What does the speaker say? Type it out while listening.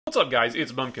What's up, guys?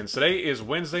 It's Bumpkins. Today is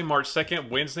Wednesday, March 2nd.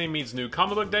 Wednesday means New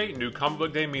Comic Book Day. New Comic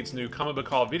Book Day means New Comic Book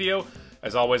Haul video.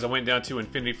 As always, I went down to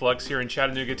Infinity Flux here in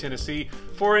Chattanooga, Tennessee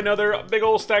for another big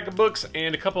old stack of books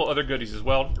and a couple other goodies as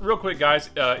well. Real quick, guys,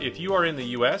 if you are in the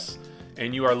U.S.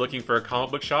 and you are looking for a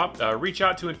comic book shop, reach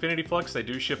out to Infinity Flux. They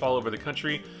do ship all over the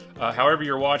country. However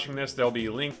you're watching this, they'll be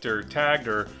linked or tagged,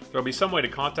 or there'll be some way to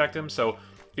contact them. So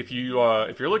if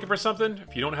you're looking for something,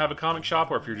 if you don't have a comic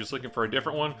shop, or if you're just looking for a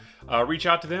different one, reach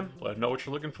out to them, let them know what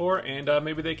you're looking for, and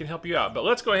maybe they can help you out. But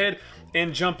let's go ahead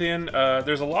and jump in.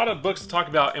 There's a lot of books to talk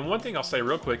about, and one thing I'll say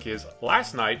real quick is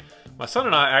last night, my son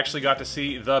and I actually got to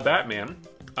see The Batman.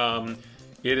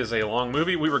 It is a long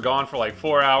movie. We were gone for like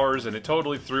 4 hours, and it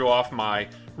totally threw off my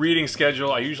reading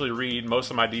schedule. I usually read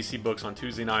most of my DC books on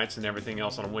Tuesday nights and everything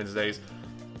else on Wednesdays.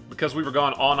 Because we were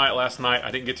gone all night last night,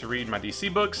 I didn't get to read my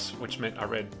DC books, which meant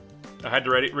I had to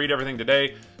read everything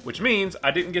today, which means I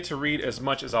didn't get to read as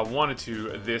much as I wanted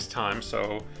to this time.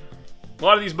 So a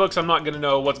lot of these books I'm not going to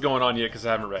know what's going on yet because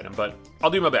I haven't read them, but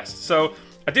I'll do my best. So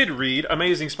I did read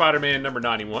Amazing Spider-Man number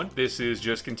 91. This is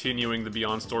just continuing the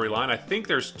Beyond storyline. I think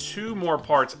there's 2 more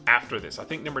parts after this. I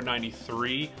think number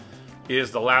 93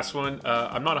 is the last one.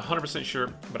 I'm not 100%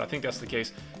 sure, but I think that's the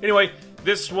case. Anyway,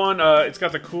 this one, it's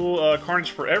got the cool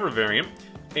Carnage Forever variant.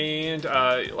 And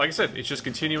like I said, it's just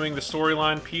continuing the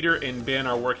storyline. Peter and Ben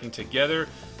are working together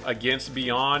against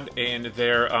Beyond, and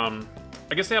they're, I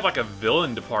guess they have like a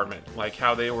villain department, like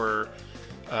how they were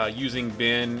using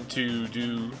Ben to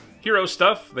do hero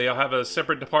stuff. They have a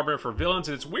separate department for villains,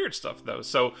 and it's weird stuff though.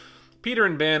 So Peter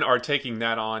and Ben are taking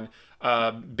that on.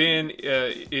 Ben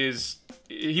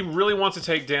he really wants to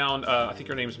take down, I think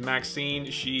her name's Maxine.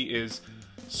 She is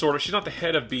she's not the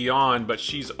head of Beyond, but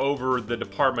she's over the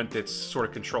department that's sort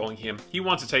of controlling him. He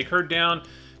wants to take her down.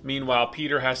 Meanwhile,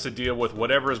 Peter has to deal with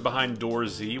whatever is behind Door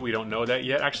Z. We don't know that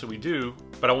yet. Actually, we do,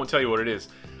 but I won't tell you what it is.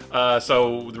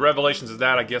 So the revelations of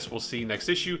that, I guess we'll see next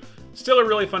issue. Still a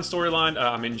really fun storyline.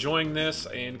 I'm enjoying this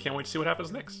and can't wait to see what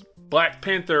happens next. Black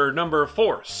Panther number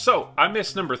 4. So I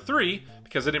missed number 3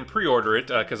 because I didn't pre-order it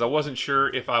because I wasn't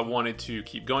sure if I wanted to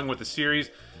keep going with the series.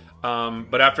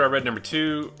 But after I read number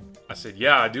 2, I said,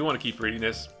 yeah, I do want to keep reading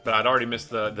this, but I'd already missed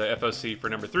the FOC for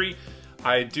number 3.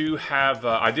 I do have,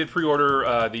 I did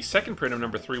pre-order the second print of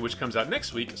number 3, which comes out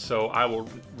next week, so I will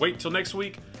wait till next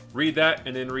week, read that,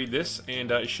 and then read this,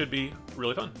 and it should be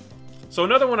really fun. So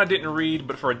another one I didn't read,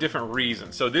 but for a different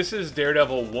reason. So this is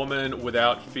Daredevil Woman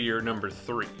Without Fear number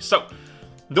 3. So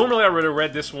normally I would have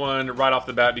read this one right off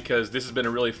the bat because this has been a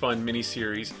really fun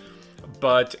mini-series,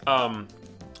 but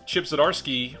Chip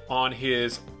Zdarsky on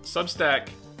his Substack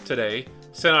today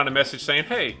sent out a message saying,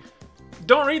 hey,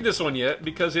 don't read this one yet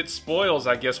because it spoils,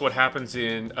 I guess, what happens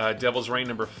in Devil's Reign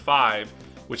number 5,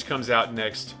 which comes out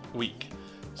next week.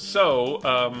 So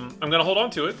I'm going to hold on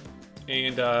to it.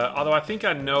 And although I think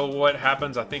I know what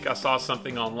happens, I think I saw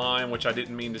something online which I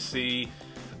didn't mean to see.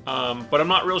 But I'm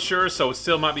not real sure, so it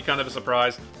still might be kind of a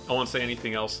surprise. I won't say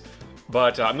anything else.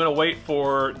 But I'm going to wait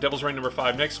for Devil's Reign number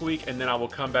 5 next week, and then I will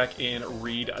come back and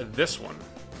read this one.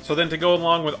 So then to go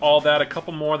along with all that, a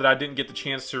couple more that I didn't get the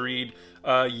chance to read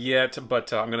yet,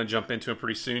 but I'm going to jump into them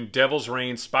pretty soon. Devil's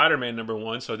Reign Spider-Man number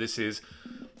 1. So this is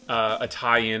a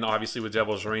tie-in, obviously, with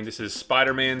Devil's Reign. This is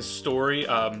Spider-Man's story,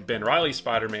 Ben Reilly's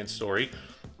Spider-Man story.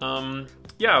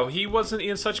 Yeah, he wasn't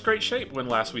in such great shape when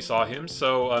last we saw him,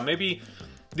 so maybe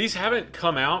these haven't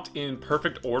come out in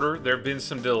perfect order. There have been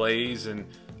some delays and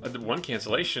one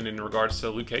cancellation in regards to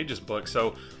Luke Cage's book,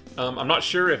 so I'm not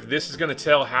sure if this is going to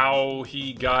tell how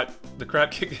he got the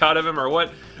crap kicked out of him or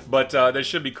what, but that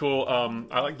should be cool.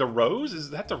 I like the Rose. Is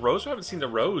that the Rose? I haven't seen the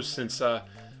Rose since,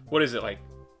 what is it, like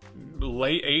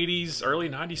late 80s, early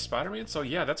 90s Spider-Man? So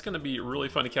yeah, that's going to be really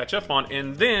fun to catch up on.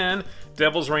 And then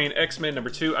Devil's Reign X-Men number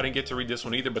 2. I didn't get to read this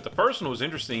one either, but the first one was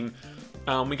interesting.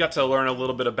 We got to learn a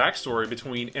little bit of backstory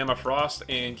between Emma Frost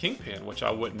and Kingpin, which I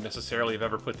wouldn't necessarily have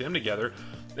ever put them together.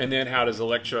 And then how does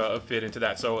Elektra fit into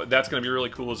that? So that's going to be really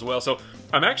cool as well. So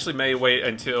I'm actually may wait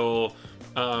until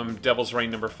Devil's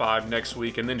Reign number 5 next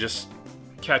week and then just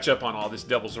catch up on all this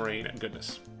Devil's Reign and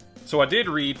goodness. So I did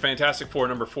read Fantastic Four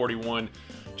number 41,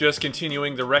 just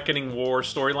continuing the Reckoning War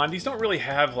storyline. These don't really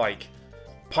have like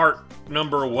part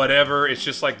number whatever. It's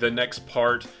just like the next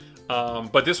part.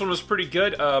 But this one was pretty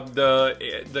good.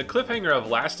 The cliffhanger of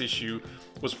last issue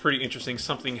was pretty interesting.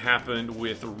 Something happened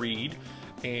with Reed,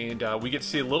 and we get to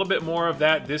see a little bit more of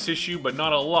that this issue, but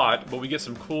not a lot. But we get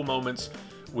some cool moments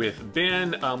with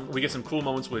Ben. We get some cool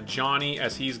moments with Johnny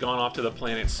as he's gone off to the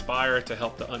planet Spire to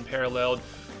help the Unparalleled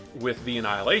with the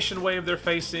Annihilation wave they're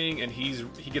facing, and he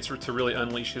gets to really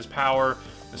unleash his power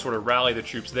and sort of rally the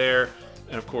troops there.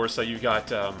 And of course, you've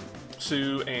got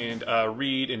Sue and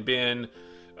Reed and Ben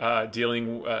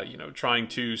dealing, you know, trying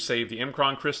to save the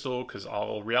M'Kraan crystal because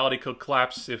all reality could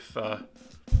collapse if,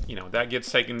 you know, that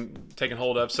gets taken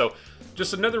hold of. So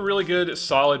just another really good,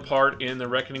 solid part in the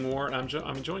Reckoning War, and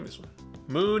I'm enjoying this one.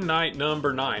 Moon Knight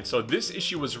number 9. So this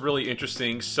issue was really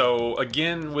interesting. So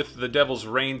again, with the Devil's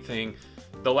Reign thing,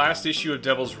 the last issue of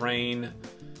Devil's Reign,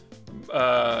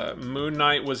 Moon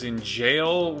Knight was in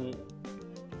jail,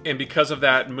 and because of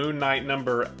that, Moon Knight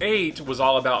number 8 was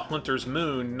all about Hunter's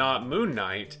Moon, not Moon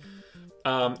Knight.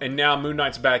 And now Moon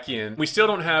Knight's back in. We still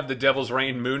don't have the Devil's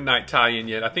Reign Moon Knight tie-in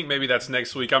yet. I think maybe that's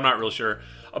next week. I'm not real sure.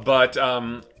 But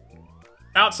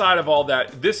outside of all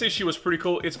that, this issue was pretty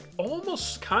cool. It's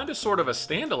almost kind of sort of a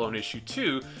standalone issue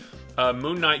too.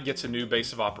 Moon Knight gets a new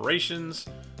base of operations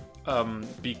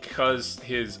because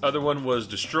his other one was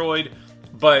destroyed.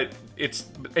 But that's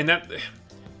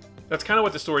kind of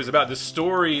what the story is about. The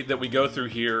story that we go through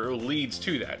here leads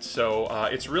to that. So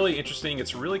it's really interesting.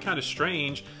 It's really kind of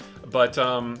strange. But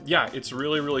yeah, it's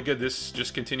really, really good. This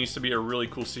just continues to be a really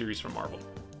cool series from Marvel.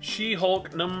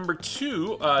 She-Hulk number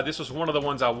 2. This was one of the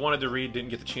ones I wanted to read, didn't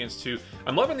get the chance to.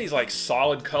 I'm loving these like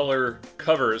solid color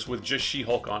covers with just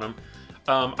She-Hulk on them.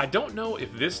 I don't know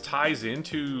if this ties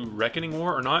into Reckoning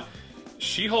War or not.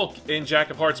 She-Hulk and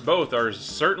Jack of Hearts both are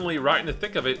certainly right in the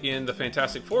thick of it in the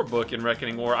Fantastic Four book in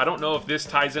Reckoning War. I don't know if this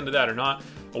ties into that or not.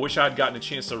 I wish I had gotten a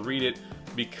chance to read it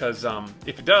because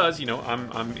if it does, you know,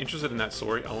 I'm interested in that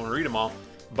story. I want to read them all.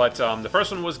 But the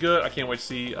first one was good. I can't wait to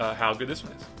see how good this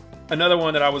one is. Another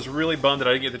one that I was really bummed that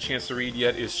I didn't get the chance to read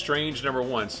yet is Strange number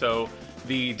 1. So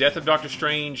the Death of Doctor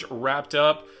Strange wrapped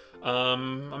up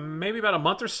maybe about a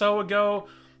month or so ago.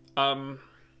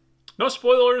 No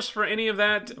spoilers for any of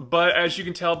that, but as you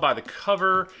can tell by the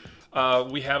cover,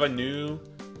 we have a new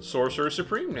Sorcerer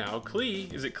Supreme now.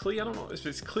 Klee. Is it Klee? I don't know if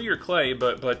it's Klee or Clay,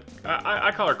 but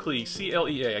I call her Klee.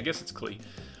 C-L-E-A. I guess it's Klee.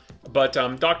 But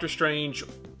Doctor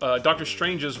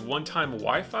Strange's one-time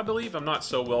wife, I believe. I'm not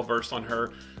so well-versed on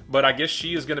her, but I guess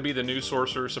she is going to be the new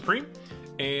Sorcerer Supreme,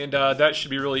 and that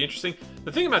should be really interesting.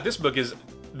 The thing about this book is,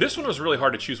 this one was really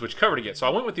hard to choose which cover to get. So I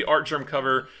went with the Artgerm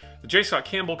cover. The J. Scott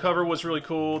Campbell cover was really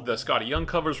cool. The Scotty Young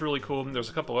cover is really cool. And there's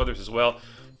a couple others as well.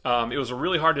 It was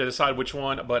really hard to decide which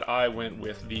one, but I went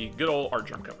with the good old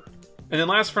Artgerm cover. And then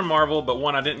last from Marvel, but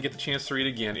one I didn't get the chance to read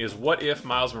again, is What If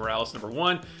Miles Morales number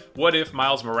 1. What if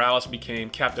Miles Morales became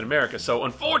Captain America? So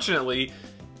unfortunately,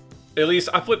 at least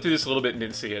I flipped through this a little bit and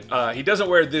didn't see it. He doesn't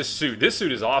wear this suit. This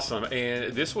suit is awesome.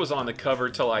 And this was on the cover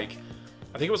to like,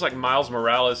 I think it was like Miles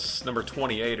Morales number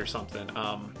 28 or something.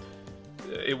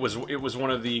 It was one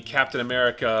of the Captain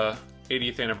America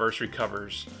 80th anniversary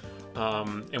covers.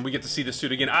 And we get to see the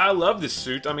suit again. I love this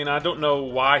suit. I mean, I don't know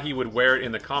why he would wear it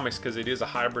in the comics because it is a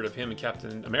hybrid of him and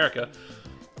Captain America.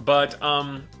 But,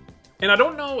 and I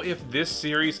don't know if this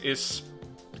series is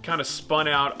kind of spun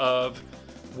out of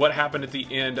what happened at the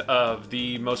end of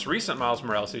the most recent Miles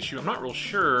Morales issue. I'm not real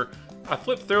sure. I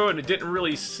flipped through it and it didn't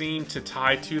really seem to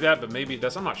tie to that, but maybe it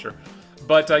does. I'm not sure.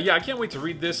 But yeah, I can't wait to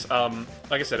read this.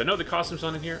 Like I said, I know the costume's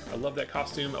on in here. I love that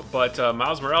costume. But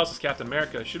Miles Morales as Captain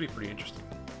America should be pretty interesting.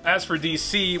 As for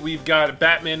DC, we've got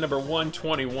Batman number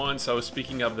 121. So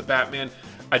speaking of the Batman,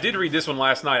 I did read this one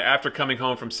last night after coming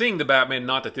home from seeing the Batman.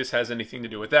 Not that this has anything to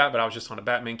do with that, but I was just on a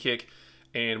Batman kick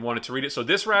and wanted to read it. So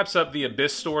this wraps up the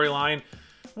Abyss storyline,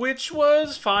 which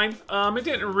was fine. It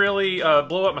didn't really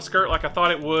blow up my skirt like I thought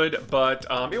it would, but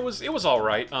it was all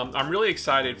right. I'm really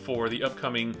excited for the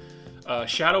upcoming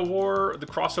Shadow War, the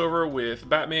crossover with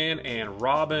Batman and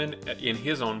Robin in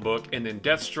his own book, and then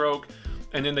Deathstroke.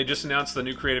 And then they just announced the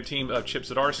new creative team of Chip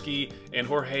Zdarsky and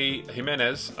Jorge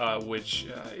Jimenez, which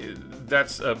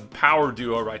that's a power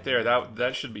duo right there.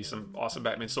 That should be some awesome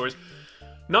Batman stories.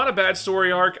 Not a bad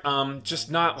story arc,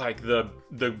 just not like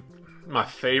my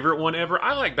favorite one ever.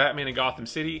 I like Batman in Gotham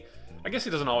City. I guess he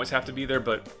doesn't always have to be there,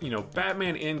 but you know,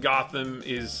 Batman in Gotham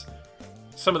is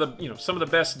some of the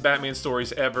best Batman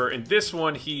stories ever. And this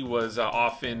one, he was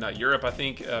off in Europe, I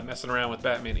think, messing around with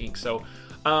Batman Inc. So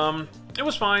it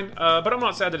was fine, but I'm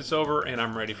not sad that it's over, and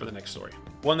I'm ready for the next story.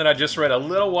 One that I just read a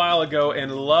little while ago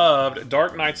and loved,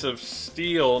 Dark Knights of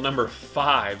Steel number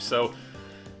 5. So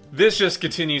this just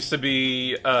continues to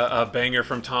be a banger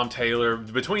from Tom Taylor.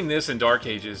 Between this and Dark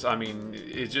Ages, I mean,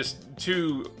 it's just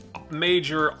two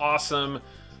major, awesome,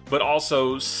 but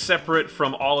also separate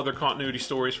from all other continuity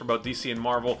stories for both DC and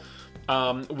Marvel.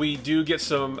 We do get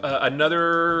some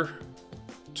another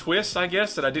twist, I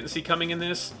guess, that I didn't see coming in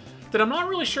this, that I'm not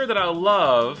really sure that I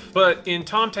love, but in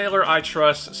Tom Taylor I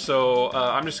trust, so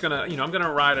I'm just gonna, I'm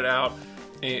gonna ride it out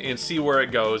and see where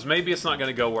it goes. Maybe it's not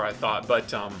gonna go where I thought,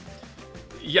 but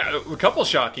yeah, a couple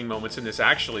shocking moments in this,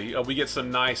 actually. We get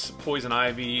some nice Poison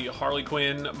Ivy, Harley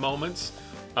Quinn moments.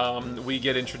 we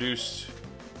get introduced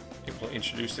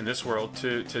in this world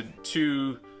to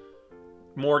two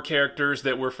more characters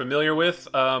that we're familiar with.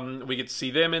 We get to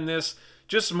see them in this.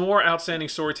 Just more outstanding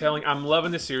storytelling. I'm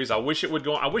loving this series. I wish it would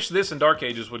go on. I wish this and Dark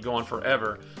Ages would go on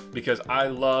forever because I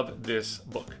love this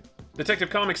book. Detective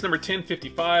Comics number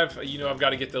 1055. You know, I've got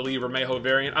to get the Lee Bermejo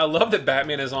variant. I love that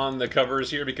Batman is on the covers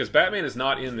here because Batman is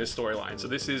not in this storyline. So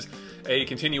this is a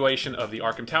continuation of the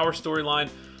Arkham Tower storyline.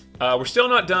 We're still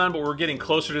not done, but we're getting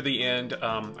closer to the end.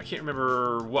 I can't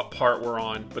remember what part we're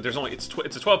on, but there's only it's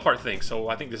a 12-part thing. So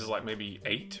I think this is like maybe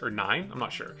 8 or 9. I'm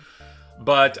not sure.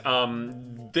 But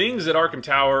things at Arkham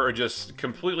Tower are just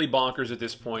completely bonkers at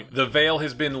this point. The veil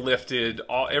has been lifted,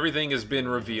 everything has been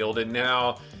revealed, and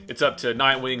now it's up to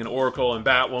Nightwing and Oracle and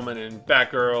Batwoman and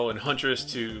Batgirl and Huntress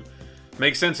to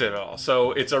make sense of it all.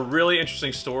 So it's a really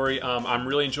interesting story. I'm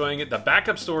really enjoying it. The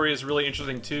backup story is really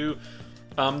interesting too.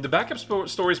 The backup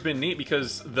story's been neat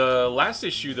because the last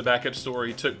issue, the backup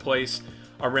story, took place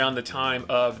around the time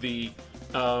of the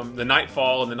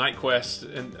Nightfall and the Night Quest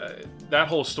and that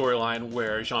whole storyline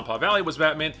where Jean-Paul Valley was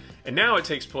Batman, and now it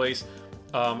takes place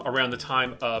around the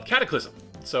time of Cataclysm.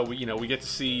 So we get to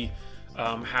see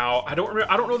how I don't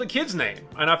know the kid's name,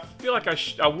 and I feel like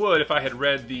I would if I had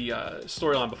read the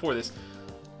storyline before this,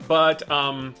 but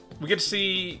we get to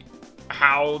see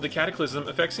how the Cataclysm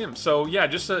affects him. So yeah,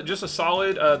 just a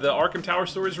solid. The Arkham Tower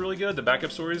story is really good. The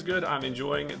backup story is good. I'm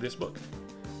enjoying this book.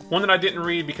 One that I didn't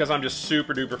read because I'm just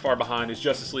super duper far behind is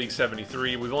Justice League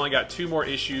 73. We've only got 2 more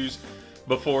issues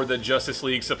before the Justice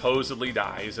League supposedly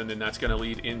dies, and then that's going to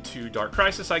lead into Dark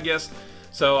Crisis, I guess.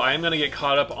 So I am going to get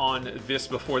caught up on this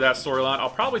before that storyline. I'll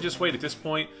probably just wait at this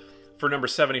point for number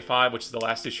 75, which is the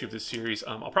last issue of this series.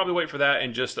 I'll probably wait for that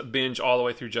and just binge all the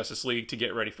way through Justice League to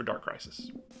get ready for Dark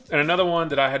Crisis. And another one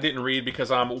that I didn't read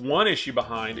because I'm 1 issue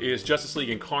behind is Justice League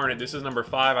Incarnate. This is number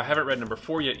 5. I haven't read number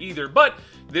 4 yet either, but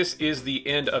this is the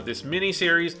end of this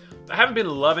mini-series. I haven't been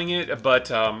loving it, but,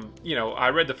 you know, I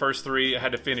read the first 3. I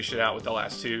had to finish it out with the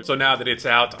last 2. So now that it's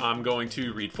out, I'm going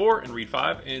to read 4 and read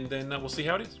 5, and then we'll see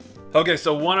how it is. Okay,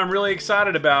 so one I'm really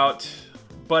excited about,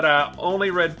 but I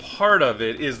only read part of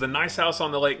it, is The Nice House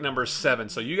on the Lake number 7.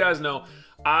 So you guys know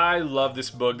I love this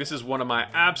book. This is one of my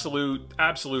absolute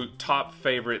top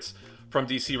favorites from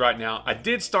DC right now. I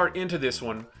did start into this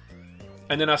one,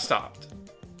 and then I stopped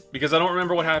because I don't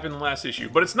remember what happened in the last issue.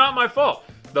 But it's not my fault.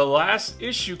 The last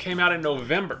issue came out in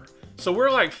November. So we're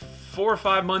like 4 or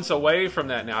 5 months away from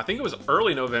that now. I think it was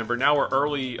early November. Now we're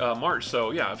early March.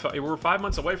 So yeah, we're 5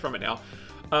 months away from it now.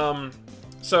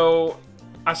 So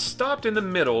I stopped in the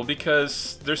middle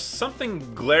because there's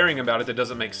something glaring about it that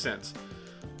doesn't make sense.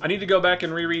 I need to go back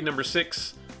and reread number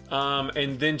 6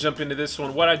 and then jump into this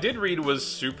one. What I did read was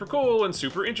super cool and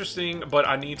super interesting, but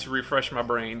I need to refresh my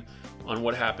brain on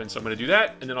what happened. So I'm going to do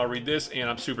that, and then I'll read this, and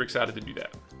I'm super excited to do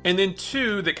that. And then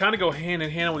 2 that kind of go hand in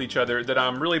hand with each other that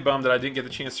I'm really bummed that I didn't get the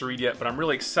chance to read yet, but I'm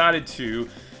really excited to,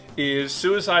 is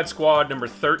Suicide Squad number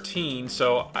 13.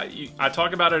 So I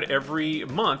talk about it every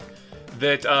month.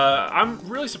 That I'm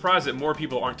really surprised that more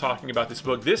people aren't talking about this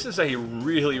book. This is a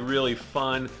really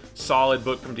fun, solid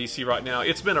book from DC right now.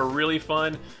 It's been a really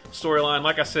fun storyline.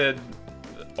 Like I said,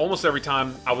 almost every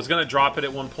time I was going to drop it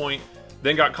at one point,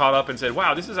 then got caught up and said,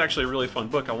 wow, this is actually a really fun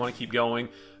book. I want to keep going.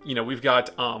 You know, we've got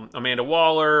Amanda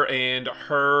Waller and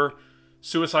her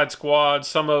Suicide Squad,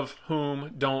 some of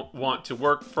whom don't want to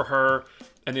work for her,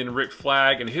 and then Rick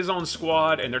Flag and his own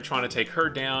squad, and they're trying to take her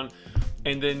down.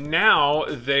 And then now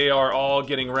they are all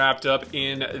getting wrapped up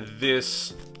in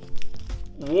this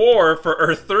War for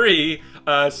Earth 3.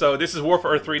 So this is War for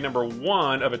Earth 3 number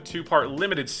 1 of a 2-part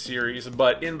limited series.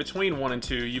 But in between 1 and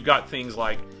 2, you've got things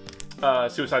like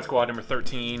Suicide Squad number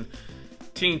 13,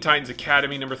 Teen Titans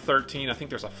Academy number 13. I think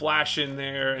there's a Flash in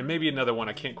there, and maybe another one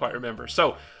I can't quite remember.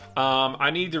 So I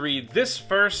need to read this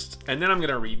first, and then I'm going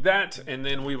to read that, and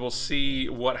then we will see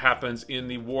what happens in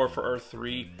the War for Earth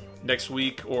 3 next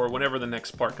week or whenever the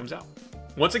next part comes out.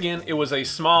 Once again, it was a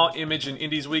small Image and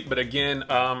Indies week, but again,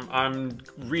 I'm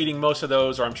reading most of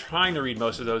those, or I'm trying to read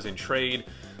most of those in trade,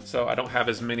 so I don't have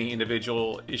as many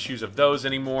individual issues of those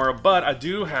anymore, but I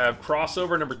do have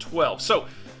Crossover number 12. So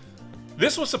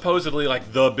this was supposedly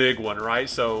like the big one, right?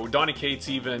 So Donny Cates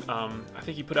even, I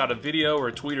think he put out a video or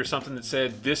a tweet or something that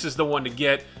said, this is the one to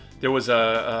get. There was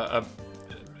a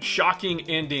shocking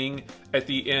ending at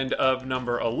the end of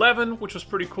number 11, which was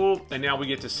pretty cool, and now we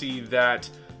get to see that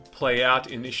play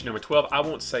out in issue number 12. I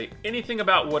won't say anything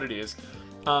about what it is.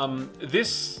 I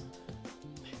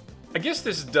guess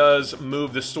this does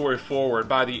move the story forward.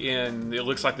 By the end, it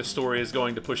looks like the story is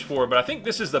going to push forward, but I think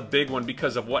this is the big one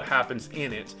because of what happens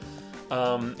in it.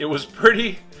 It was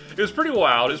pretty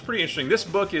wild. It was pretty interesting. This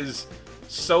book is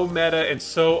so meta and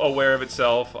so aware of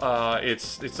itself.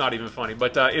 It's not even funny,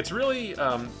 but it's really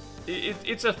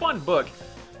it's a fun book.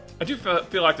 I do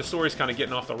feel like the story's kind of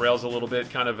getting off the rails a little bit.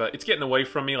 Kind of, it's getting away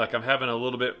from me. Like I'm having a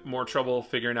little bit more trouble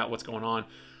figuring out what's going on.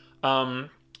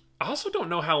 I also don't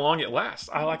know how long it lasts.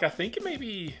 I think it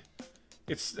maybe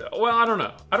it's, well, I don't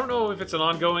know. I don't know if it's an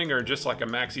ongoing or just like a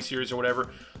maxi series or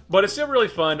whatever. But it's still really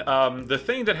fun. The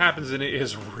thing that happens in it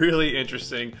is really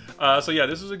interesting. So yeah,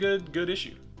 this was a good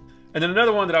issue. And then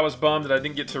another one that I was bummed that I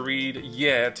didn't get to read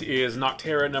yet is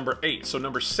Noctera number 8. So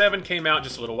number 7 came out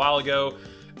just a little while ago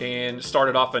and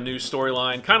started off a new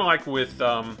storyline, kind of like with,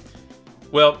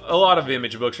 well, a lot of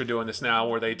Image books are doing this now,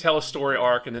 where they tell a story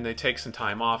arc and then they take some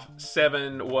time off.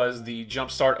 7 was the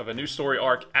jumpstart of a new story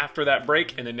arc after that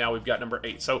break, and then now we've got number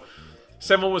 8. So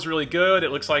 7 was really good.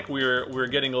 It looks like we're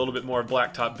getting a little bit more of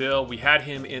Blacktop Bill. We had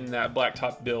him in that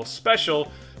Blacktop Bill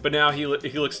special, but now he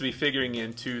looks to be figuring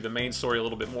into the main story a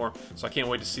little bit more, so I can't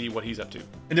wait to see what he's up to.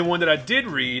 And then one that I did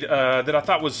read that I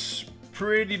thought was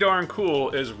pretty darn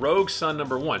cool is Rogue Sun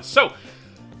number 1. So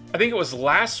I think it was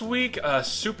last week, the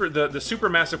super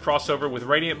massive crossover with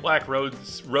Radiant Black,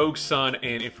 Rogue Sun,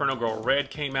 and Inferno Girl Red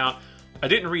came out. I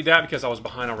didn't read that because I was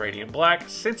behind on Radiant Black.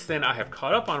 Since then, I have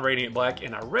caught up on Radiant Black,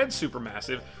 and I read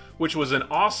Supermassive, which was an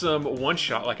awesome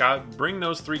one-shot. Like, I bring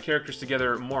those 3 characters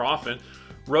together more often.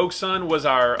 Rogue Sun was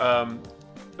our,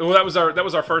 well, that was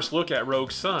our first look at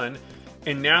Rogue Sun,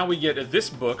 and now we get this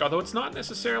book, although it's not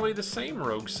necessarily the same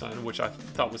Rogue Sun, which I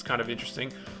thought was kind of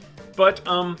interesting. But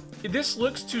this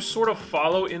looks to sort of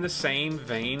follow in the same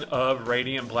vein of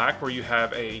Radiant Black, where you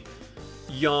have a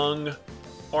young,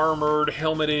 armored,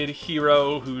 helmeted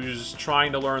hero who's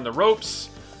trying to learn the ropes,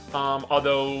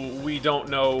 although we don't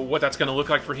know what that's going to look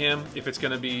like for him, if it's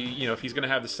going to be, you know, if he's going to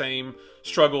have the same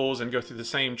struggles and go through the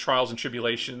same trials and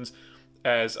tribulations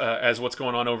as what's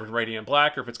going on over in Radiant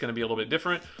Black, or if it's going to be a little bit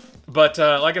different. But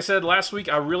like I said last week,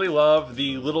 I really love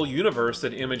the little universe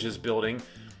that Image is building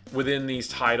within these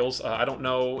titles. I don't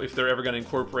know if they're ever going to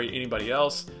incorporate anybody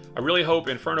else. I really hope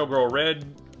Inferno Girl Red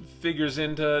figures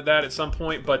into that at some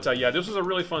point, but yeah, this was a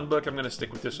really fun book. I'm going to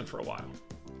stick with this one for a while.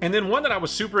 And then one that I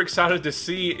was super excited to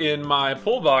see in my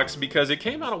pull box because it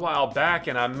came out a while back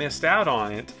and I missed out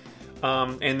on it.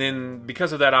 And then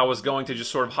because of that, I was going to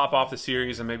just sort of hop off the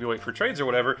series and maybe wait for trades or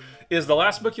whatever, is The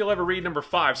Last Book You'll Ever Read number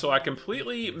 5. So I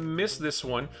completely missed this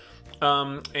one.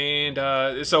 So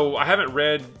I haven't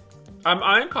read,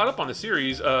 I am caught up on the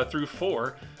series through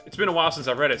 4. It's been a while since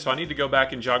I've read it, so I need to go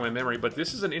back and jog my memory, but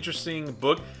this is an interesting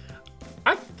book.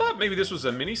 I thought maybe this was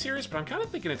a mini-series, but I'm kind of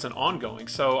thinking it's an ongoing,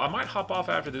 so I might hop off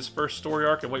after this first story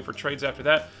arc and wait for trades after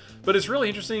that. But it's really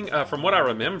interesting, from what I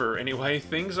remember anyway.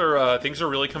 Things are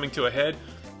really coming to a head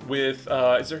with,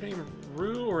 is their name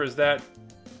Rue, or is that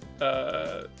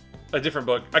a different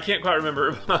book? I can't quite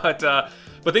remember,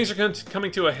 but things are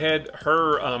coming to a head.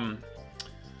 Her,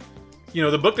 you know,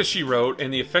 the book that she wrote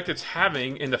and the effect it's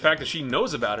having, and the fact that she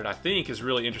knows about it, I think, is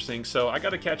really interesting. So I got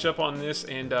to catch up on this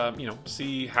and, you know,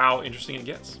 see how interesting it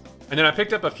gets. And then I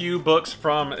picked up a few books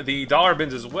from the dollar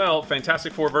bins as well.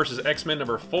 Fantastic Four versus X-Men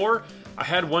number 4. I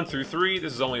had 1 through 3.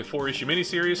 This is only a 4-issue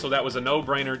miniseries, so that was a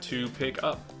no-brainer to pick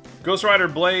up. Ghost Rider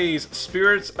Blaze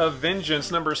Spirits of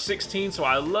Vengeance number 16. So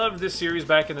I loved this series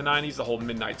back in the 90s, the whole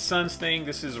Midnight Suns thing.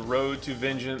 This is Road to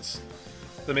Vengeance,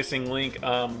 The Missing Link.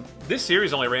 This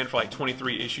series only ran for like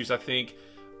 23 issues, I think.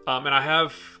 And I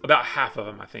have about half of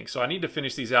them, I think. So I need to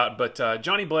finish these out. But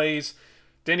Johnny Blaze,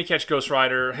 Danny Ketch, Ghost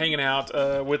Rider, hanging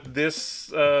out with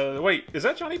this. Wait, is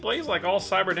that Johnny Blaze like all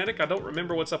cybernetic? I don't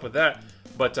remember what's up with that.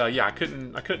 But yeah, I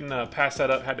couldn't pass that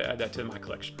up. Had to add that to my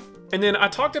collection. And then I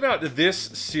talked about this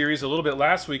series a little bit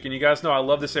last week, and you guys know I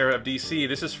love this era of DC.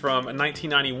 This is from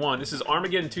 1991. This is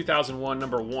Armageddon 2001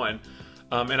 number 1.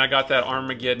 And I got that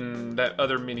Armageddon, that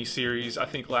other mini-series, I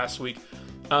think, last week.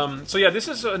 So yeah, this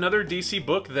is another DC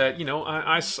book that, you know,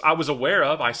 I was aware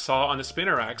of. I saw on the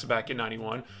spinner racks back in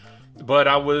 91. But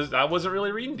I wasn't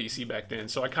really reading DC back then,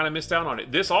 so I kind of missed out on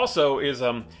it. This also is,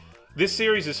 this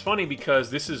series is funny because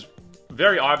this is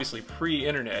very obviously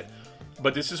pre-internet.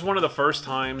 But this is one of the first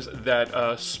times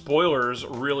that spoilers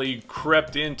really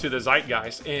crept into the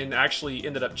zeitgeist and actually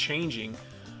ended up changing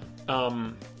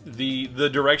the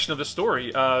direction of the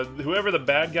story. Whoever the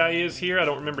bad guy is here, I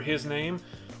don't remember his name.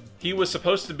 He was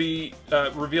supposed to be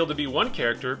revealed to be one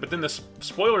character, but then the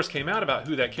spoilers came out about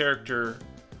who that character,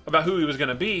 about who he was going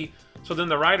to be. So then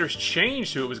the writers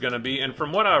changed who it was going to be, and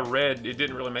from what I read, it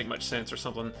didn't really make much sense or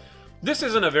something. This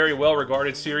isn't a very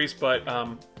well-regarded series, but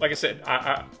like I said,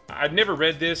 I'd never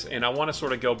read this, and I want to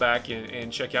sort of go back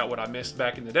and check out what I missed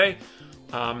back in the day.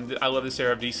 I love this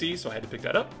era of DC, so I had to pick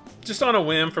that up. Just on a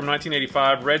whim, from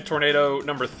 1985, Red Tornado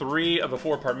 #3 of a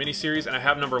 4-part miniseries, and I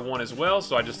have #1 as well,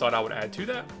 so I just thought I would add to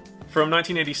that. From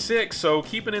 1986, so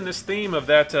keeping in this theme of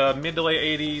that mid to late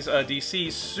 80s DC,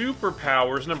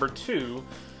 Superpowers #2.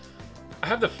 I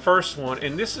have the first one,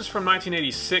 and this is from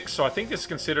 1986, so I think this is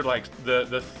considered like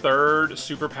the third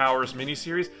Superpowers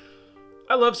miniseries.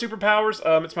 I love Superpowers.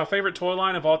 It's my favorite toy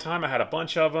line of all time. I had a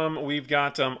bunch of them. We've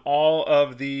got all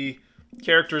of the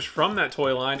characters from that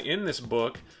toy line in this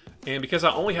book, and because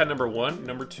I only had #1,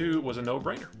 #2 was a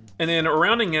no-brainer. And then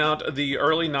rounding out the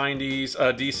early 90s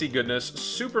DC goodness,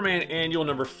 Superman Annual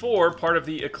 #4, part of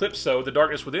the Eclipso, the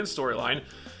Darkness Within storyline.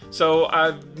 So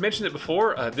I've mentioned it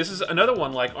before, this is another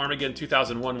one like Armageddon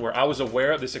 2001 where I was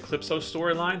aware of this Eclipso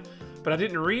storyline, but I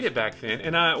didn't read it back then,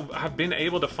 and I've been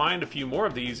able to find a few more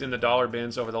of these in the dollar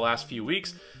bins over the last few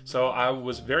weeks, so I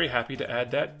was very happy to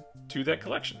add that to that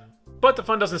collection. But the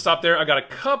fun doesn't stop there. I got a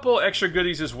couple extra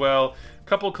goodies as well, a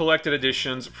couple collected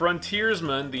editions.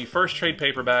 Frontiersman, the first trade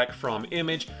paperback from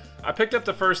Image. I picked up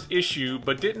the first issue,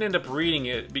 but didn't end up reading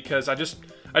it because I just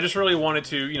really wanted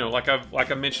to, you know, like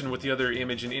I mentioned with the other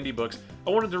Image and indie books, I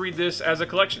wanted to read this as a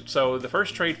collection. So the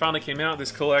first trade finally came out.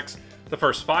 This collects the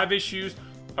first 5 issues.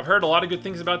 I've heard a lot of good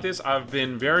things about this. I've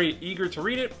been very eager to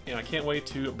read it, and I can't wait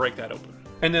to break that open.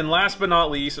 And then last but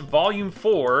not least, Volume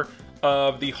 4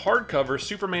 of the hardcover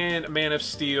Superman Man of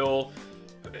Steel,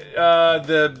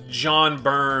 the John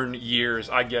Byrne years,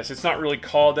 I guess. It's not really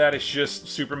called that. It's just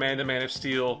Superman to Man of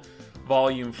Steel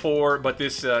Volume 4, but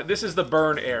this is the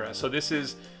Byrne era. So this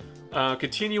is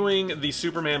continuing the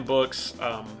Superman books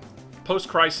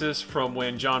post-crisis from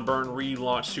when John Byrne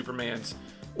relaunched Superman's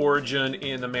origin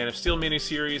in the Man of Steel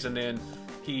miniseries, and then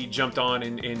he jumped on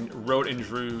and wrote and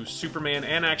drew Superman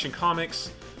and Action Comics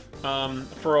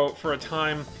for a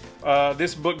time.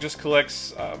 This book just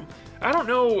collects, I don't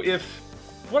know if,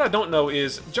 what I don't know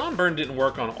is John Byrne didn't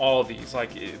work on all of these.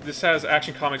 Like, this has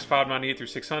Action Comics 598 through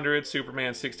 600,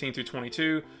 Superman 16 through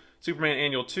 22, Superman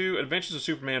Annual 2, Adventures of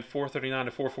Superman 439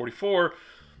 to 444.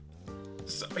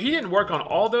 So he didn't work on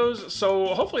all those, so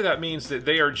hopefully that means that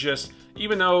they are just,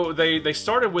 even though they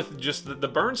started with just the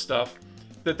Byrne stuff,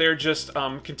 that they're just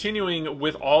continuing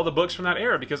with all the books from that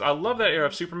era, because I love that era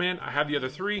of Superman. I have the other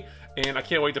 3, and I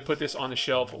can't wait to put this on the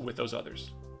shelf with those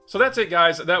others. So that's it,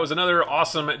 guys. That was another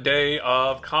awesome day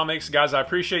of comics. Guys, I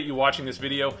appreciate you watching this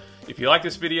video. If you like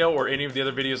this video or any of the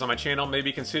other videos on my channel,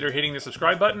 maybe consider hitting the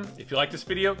subscribe button. If you like this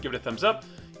video, give it a thumbs up.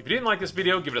 If you didn't like this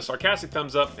video, give it a sarcastic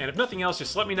thumbs up. And if nothing else,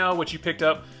 just let me know what you picked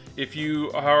up. If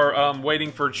you are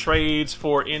waiting for trades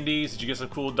for indies, did you get some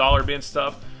cool dollar bin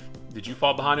stuff? Did you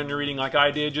fall behind in your reading like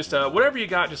I did? Just whatever you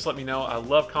got, just let me know. I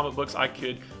love comic books. I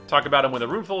could talk about them with a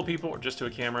room full of people or just to a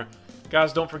camera.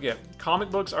 Guys, don't forget, comic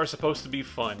books are supposed to be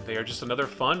fun. They are just another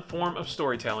fun form of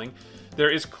storytelling. There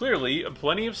is clearly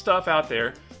plenty of stuff out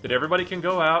there that everybody can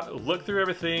go out, look through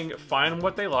everything, find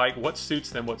what they like, what suits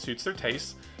them, what suits their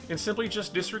tastes, and simply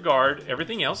just disregard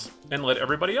everything else and let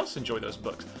everybody else enjoy those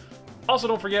books. Also,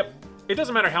 don't forget, it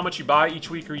doesn't matter how much you buy each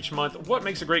week or each month. What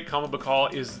makes a great comic book haul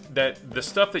is that the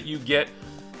stuff that you get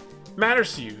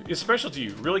matters to you, is special to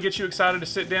you, really gets you excited to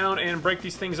sit down and break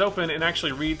these things open and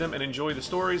actually read them and enjoy the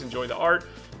stories, enjoy the art.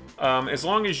 As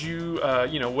long as you,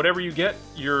 you know, whatever you get,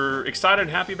 you're excited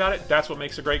and happy about it, that's what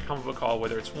makes a great comic book haul.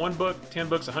 Whether it's 1 book, 10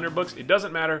 books, 100 books, it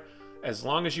doesn't matter. As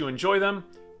long as you enjoy them,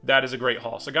 that is a great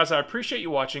haul. So guys, I appreciate you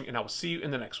watching, and I will see you in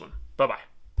the next one. Bye-bye.